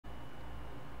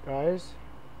Guys,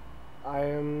 I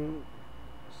am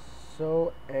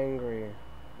so angry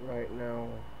right now,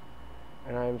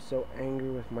 and I am so angry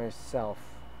with myself.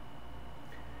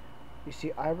 You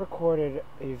see, I recorded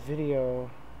a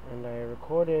video and I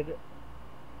recorded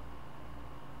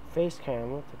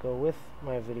Facecam to go with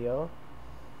my video,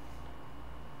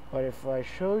 but if I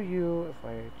show you, if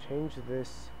I change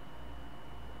this,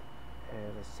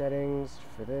 the settings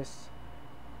for this,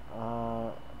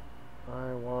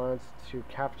 I want to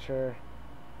capture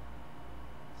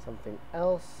something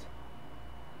else.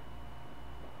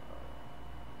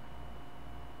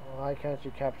 Why can't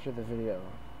you capture the video?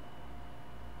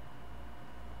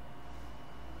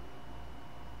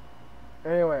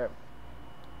 Anyway,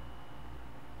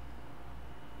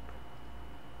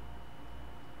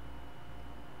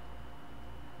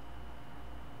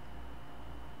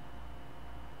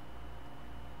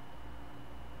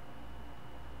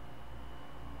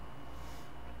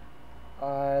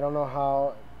 I don't know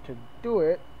how to do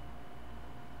it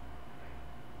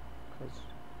because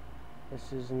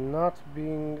this is not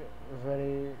being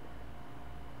very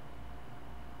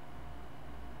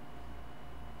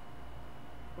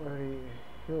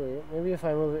huey. Maybe if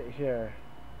I move it here.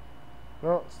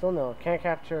 No, still no. Can't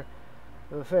capture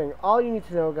the thing. All you need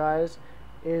to know, guys,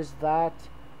 is that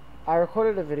I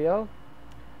recorded a video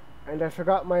and I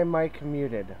forgot my mic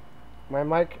muted. My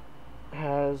mic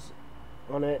has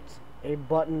on it a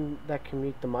button that can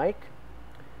mute the mic,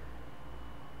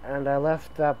 and I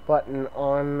left that button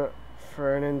on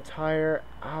for an entire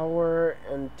hour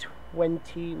and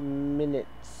 20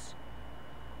 minutes.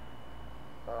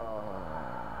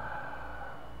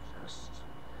 Just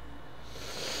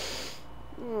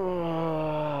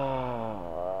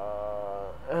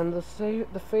and the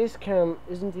face cam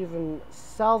isn't even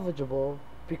salvageable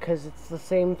because it's the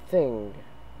same thing.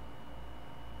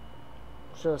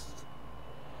 Just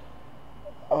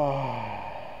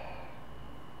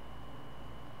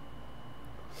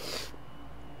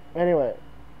anyway,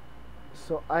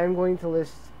 so I'm going to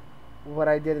list what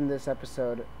I did in this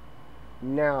episode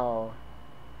now.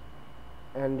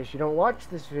 And if you don't watch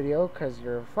this video because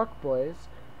you're fuckboys,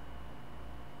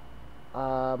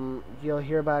 you'll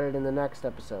hear about it in the next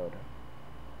episode.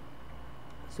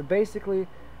 So basically,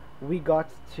 we got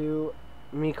to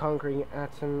me conquering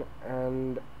Aten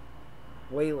and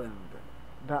Wayland.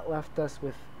 That left us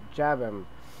with Jabim.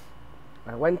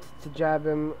 I went to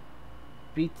Jabim,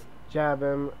 beat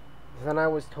Jabim, then I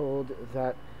was told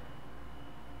that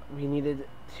we needed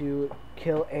to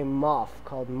kill a Moff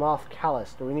called Moff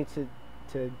Callist, or we need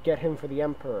to get him for the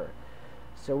Emperor.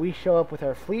 So we show up with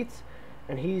our fleets,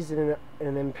 and he's in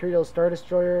an Imperial Star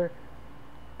Destroyer,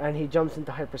 and he jumps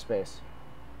into hyperspace.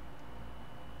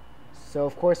 So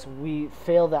of course we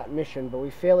fail that mission, but we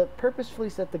fail it purposefully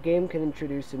so that the game can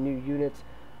introduce a new unit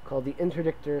called the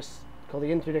Interdictor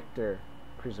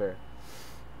Cruiser.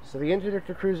 So the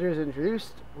Interdictor Cruiser is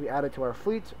introduced, we add it to our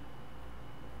fleet,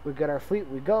 we get our fleet,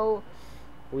 we go,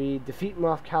 we defeat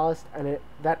Moff Callist, and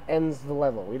that ends the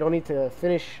level. We don't need to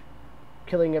finish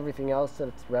killing everything else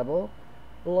that's rebel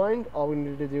aligned. All we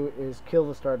need to do is kill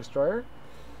the Star Destroyer.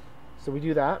 So we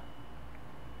do that,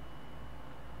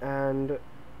 and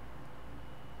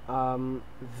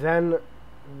then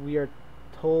we are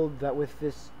told that with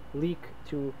this leak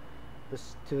to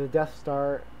the Death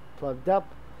Star plugged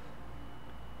up,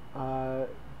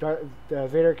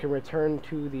 Vader can return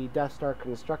to the Death Star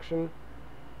construction,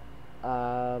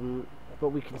 but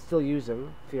we can still use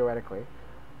him theoretically,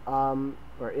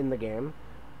 or in the game.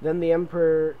 Then the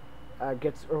Emperor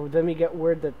then we get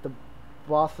word that the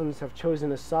Bothans have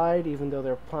chosen a side, even though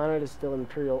their planet is still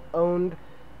Imperial owned.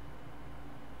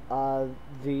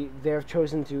 They've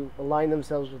chosen to align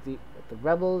themselves with the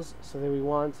rebels, so then we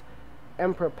want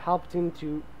Emperor Palpatine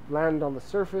to land on the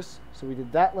surface. So we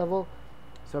did that level.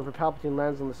 So Emperor Palpatine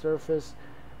lands on the surface,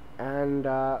 and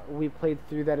we played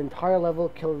through that entire level,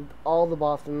 killed all the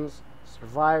Bothans,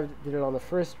 survived, did it on the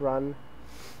first run.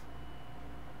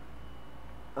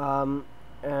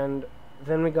 And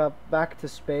then we got back to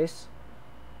space,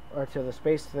 or to the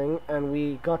space thing, and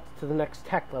we got to the next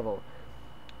tech level.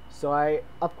 So I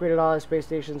upgraded all our space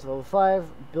stations to level 5,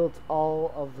 built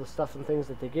all of the stuff and things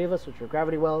that they gave us, which were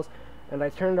gravity wells, and I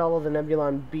turned all of the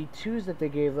Nebulon B2s that they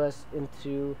gave us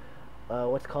into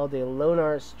what's called a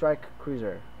Lonar Strike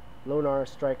Cruiser. Lonar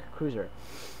Strike Cruiser.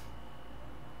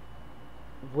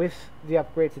 With the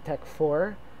upgrade to Tech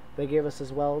 4, they gave us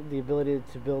as well the ability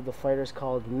to build the fighters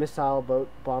called Missile Boat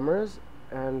Bombers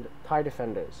and TIE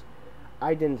Defenders.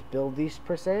 I didn't build these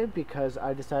per se because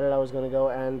I decided I was going to go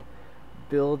and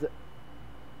build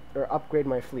or upgrade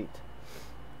my fleet.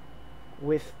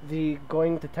 with the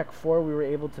going to Tech 4, we were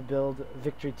able to build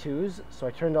Victory 2s, so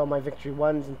I turned all my Victory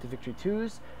 1s into Victory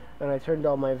 2s, and I turned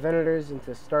all my Venators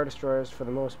into Star Destroyers for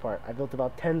the most part. I built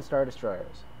about 10 Star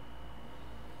Destroyers.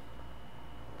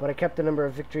 But I kept the number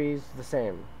of victories the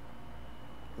same.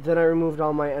 Then I removed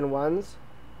all my N1s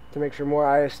to make sure more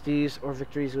ISDs or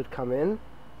victories would come in.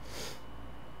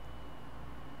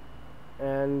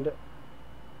 And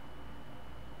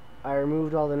I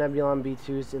removed all the Nebulon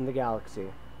B2s in the galaxy.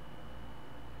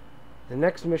 The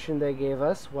next mission they gave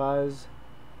us was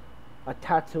a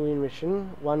Tatooine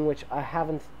mission, one which I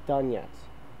haven't done yet.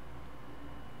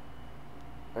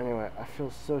 Anyway, I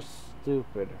feel so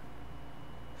stupid.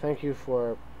 Thank you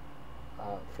for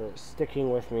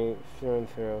sticking with me through and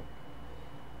through.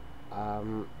 I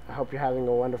hope you're having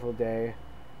a wonderful day.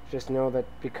 Just know that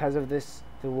because of this,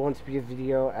 there won't be a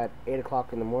video at 8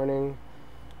 o'clock in the morning.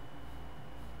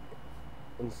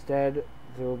 Instead,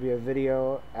 there will be a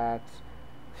video at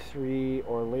 3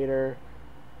 or later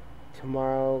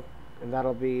tomorrow, and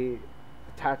that'll be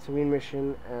the Tatooine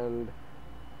mission and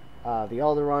the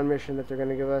Alderaan mission that they're going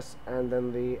to give us, and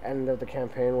then the end of the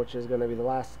campaign, which is going to be the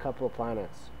last couple of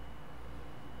planets.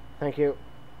 Thank you,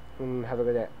 and have a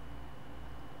good day.